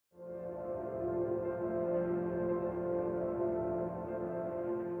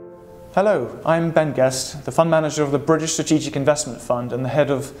Hello, I'm Ben Guest, the fund manager of the British Strategic Investment Fund and the head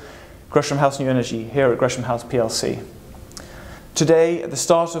of Gresham House New Energy here at Gresham House plc. Today, at the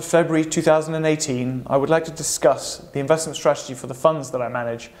start of February 2018, I would like to discuss the investment strategy for the funds that I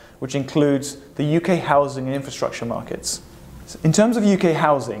manage, which includes the UK housing and infrastructure markets. In terms of UK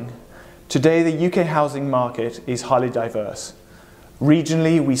housing, today the UK housing market is highly diverse.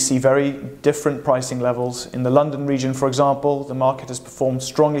 Regionally, we see very different pricing levels. In the London region, for example, the market has performed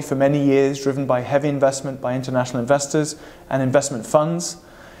strongly for many years, driven by heavy investment by international investors and investment funds,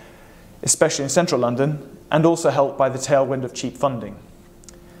 especially in central London, and also helped by the tailwind of cheap funding.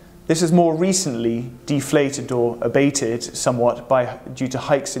 This has more recently deflated or abated somewhat due to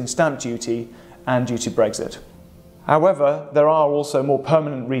hikes in stamp duty and due to Brexit. However, there are also more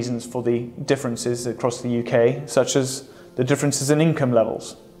permanent reasons for the differences across the UK, such as the differences in income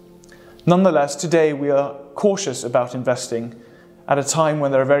levels. Nonetheless, today we are cautious about investing at a time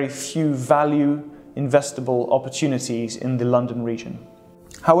when there are very few value investable opportunities in the London region.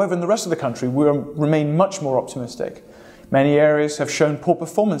 However, in the rest of the country, we remain much more optimistic. Many areas have shown poor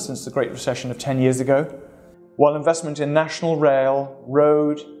performance since the Great Recession of 10 years ago, while investment in national rail,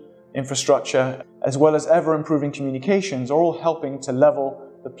 road, infrastructure, as well as ever-improving communications are all helping to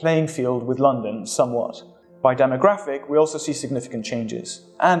level the playing field with London somewhat. By demographic, we also see significant changes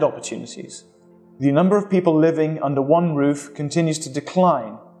and opportunities. The number of people living under one roof continues to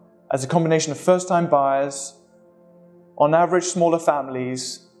decline as a combination of first-time buyers, on average smaller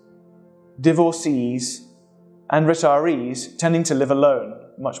families, divorcees, and retirees tending to live alone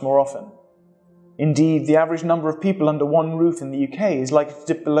much more often. Indeed, the average number of people under one roof in the UK is likely to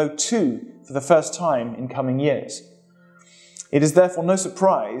dip below 2 for the first time in coming years. It is therefore no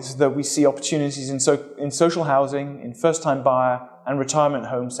surprise that we see opportunities in social housing, in first-time buyer and retirement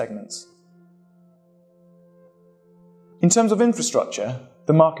home segments. In terms of infrastructure,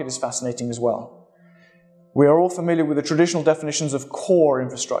 the market is fascinating as well. We are all familiar with the traditional definitions of core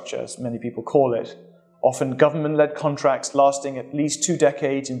infrastructure, as many people call it, often government-led contracts lasting at least 2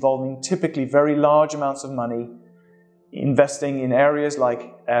 decades, involving typically very large amounts of money, investing in areas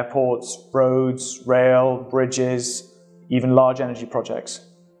like airports, roads, rail, bridges, even large energy projects.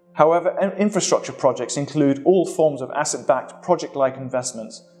 However, infrastructure projects include all forms of asset-backed project-like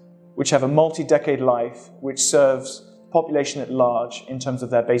investments, which have a multi-decade life, which serves the population at large in terms of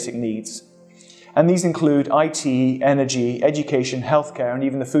their basic needs. And these include IT, energy, education, healthcare, and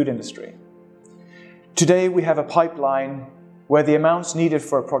even the food industry. Today, we have a pipeline where the amounts needed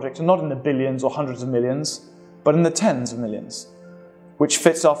for a project are not in the billions or hundreds of millions, but in the tens of millions, which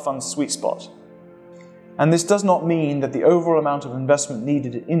fits our fund's sweet spot. And this does not mean that the overall amount of investment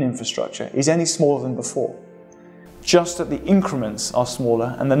needed in infrastructure is any smaller than before, just that the increments are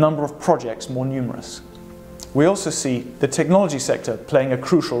smaller and the number of projects more numerous. We also see the technology sector playing a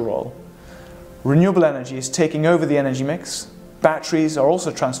crucial role. Renewable energy is taking over the energy mix, batteries are also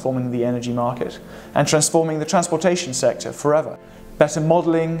transforming the energy market and transforming the transportation sector forever. Better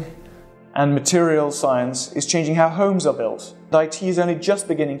modelling and material science is changing how homes are built. IT is only just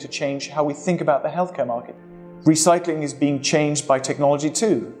beginning to change how we think about the healthcare market. Recycling is being changed by technology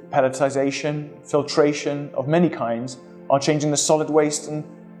too. Pelletization, filtration of many kinds are changing the solid waste and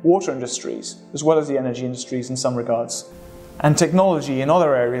water industries, as well as the energy industries in some regards. And technology in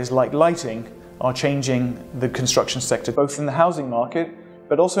other areas like lighting are changing the construction sector, both in the housing market,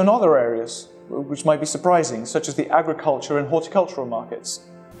 but also in other areas, which might be surprising, such as the agriculture and horticultural markets.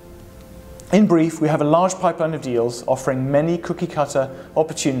 In brief, we have a large pipeline of deals offering many cookie-cutter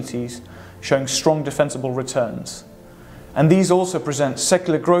opportunities, showing strong defensible returns. And these also present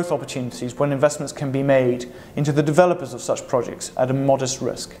secular growth opportunities when investments can be made into the developers of such projects at a modest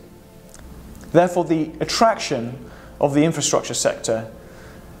risk. Therefore, the attraction of the infrastructure sector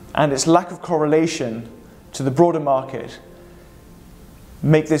and its lack of correlation to the broader market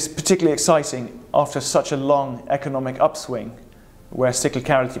make this particularly exciting after such a long economic upswing, where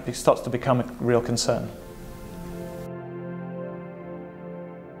cyclicality starts to become a real concern.